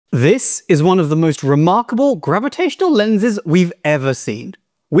This is one of the most remarkable gravitational lenses we've ever seen.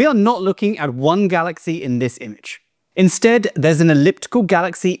 We are not looking at one galaxy in this image. Instead, there's an elliptical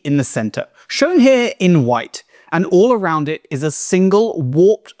galaxy in the center, shown here in white, and all around it is a single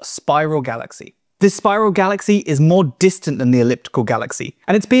warped spiral galaxy. This spiral galaxy is more distant than the elliptical galaxy,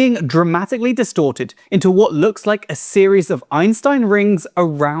 and it's being dramatically distorted into what looks like a series of Einstein rings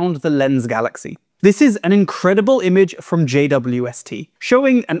around the lens galaxy. This is an incredible image from JWST,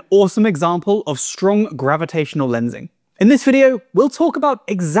 showing an awesome example of strong gravitational lensing. In this video, we'll talk about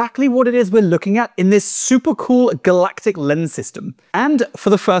exactly what it is we're looking at in this super cool galactic lens system. And for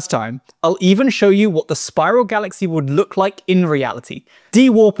the first time, I'll even show you what the spiral galaxy would look like in reality,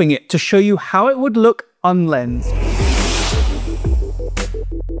 de-warping it to show you how it would look unlensed.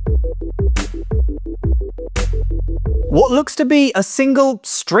 What looks to be a single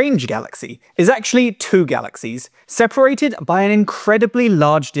strange galaxy is actually two galaxies, separated by an incredibly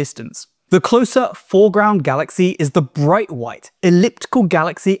large distance. The closer foreground galaxy is the bright white, elliptical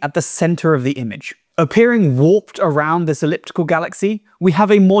galaxy at the center of the image. Appearing warped around this elliptical galaxy, we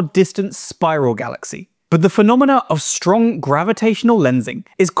have a more distant spiral galaxy. But the phenomena of strong gravitational lensing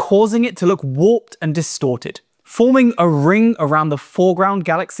is causing it to look warped and distorted, forming a ring around the foreground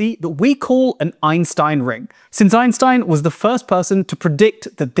galaxy that we call an Einstein ring, since Einstein was the first person to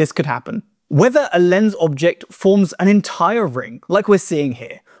predict that this could happen. Whether a lens object forms an entire ring, like we're seeing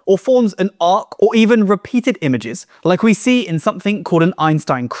here, or forms an arc or even repeated images, like we see in something called an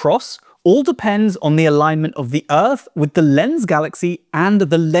Einstein cross, all depends on the alignment of the Earth with the lens galaxy and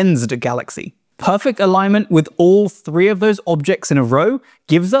the lensed galaxy. Perfect alignment with all three of those objects in a row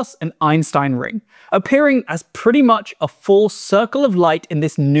gives us an Einstein ring, appearing as pretty much a full circle of light in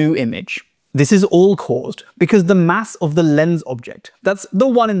this new image. This is all caused because the mass of the lens object, that's the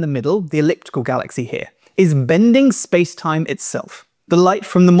one in the middle, the elliptical galaxy here, is bending space-time itself. The light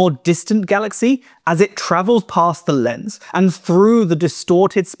from the more distant galaxy, as it travels past the lens and through the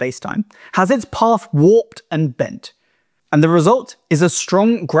distorted space-time, has its path warped and bent. And the result is a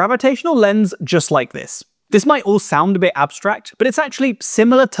strong gravitational lens just like this. This might all sound a bit abstract, but it's actually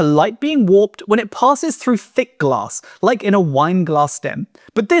similar to light being warped when it passes through thick glass, like in a wine glass stem.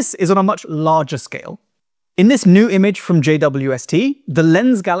 But this is on a much larger scale. In this new image from JWST, the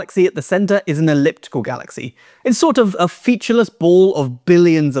lens galaxy at the center is an elliptical galaxy. It's sort of a featureless ball of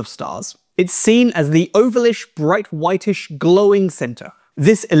billions of stars. It's seen as the ovalish, bright whitish, glowing center.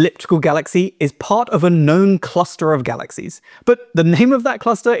 This elliptical galaxy is part of a known cluster of galaxies, but the name of that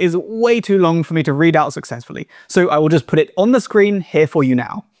cluster is way too long for me to read out successfully, so I will just put it on the screen here for you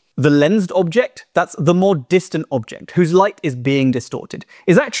now. The lensed object, that's the more distant object whose light is being distorted,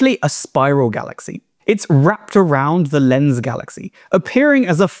 is actually a spiral galaxy. It's wrapped around the lens galaxy, appearing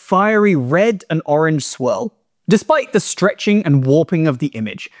as a fiery red and orange swirl. Despite the stretching and warping of the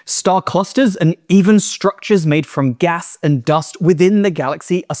image, star clusters and even structures made from gas and dust within the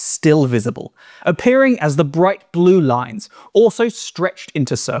galaxy are still visible, appearing as the bright blue lines, also stretched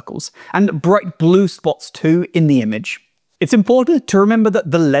into circles, and bright blue spots too in the image. It's important to remember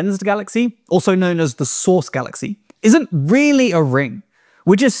that the lensed galaxy, also known as the source galaxy, isn't really a ring.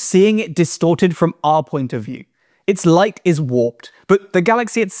 We're just seeing it distorted from our point of view. Its light is warped, but the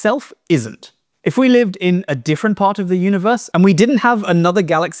galaxy itself isn't. If we lived in a different part of the universe and we didn't have another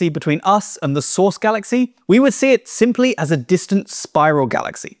galaxy between us and the source galaxy, we would see it simply as a distant spiral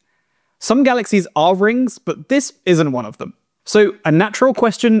galaxy. Some galaxies are rings, but this isn't one of them. So a natural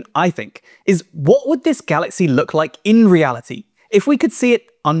question, I think, is what would this galaxy look like in reality if we could see it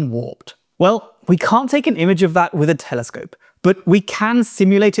unwarped? Well, we can't take an image of that with a telescope, but we can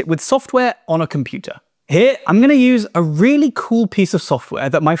simulate it with software on a computer. Here, I'm going to use a really cool piece of software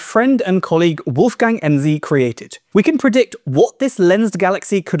that my friend and colleague Wolfgang Enzi created. We can predict what this lensed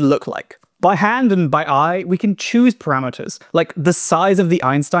galaxy could look like. By hand and by eye, we can choose parameters like the size of the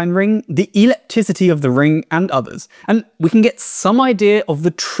Einstein ring, the ellipticity of the ring, and others, and we can get some idea of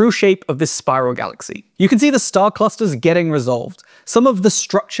the true shape of this spiral galaxy. You can see the star clusters getting resolved. Some of the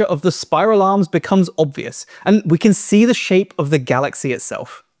structure of the spiral arms becomes obvious, and we can see the shape of the galaxy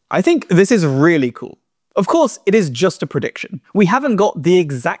itself. I think this is really cool. Of course, it is just a prediction. We haven't got the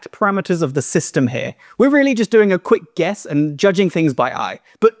exact parameters of the system here. We're really just doing a quick guess and judging things by eye,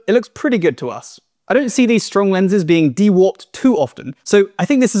 but it looks pretty good to us. I don't see these strong lenses being de-warped too often, so I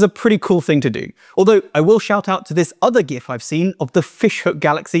think this is a pretty cool thing to do. Although I will shout out to this other GIF I've seen of the fishhook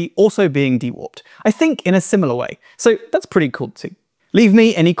galaxy also being de-warped, I think in a similar way, so that's pretty cool too. Leave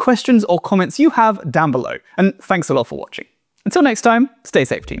me any questions or comments you have down below, and thanks a lot for watching. Until next time, stay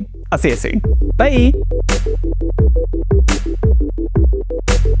safe team. I'll see you soon. Bye!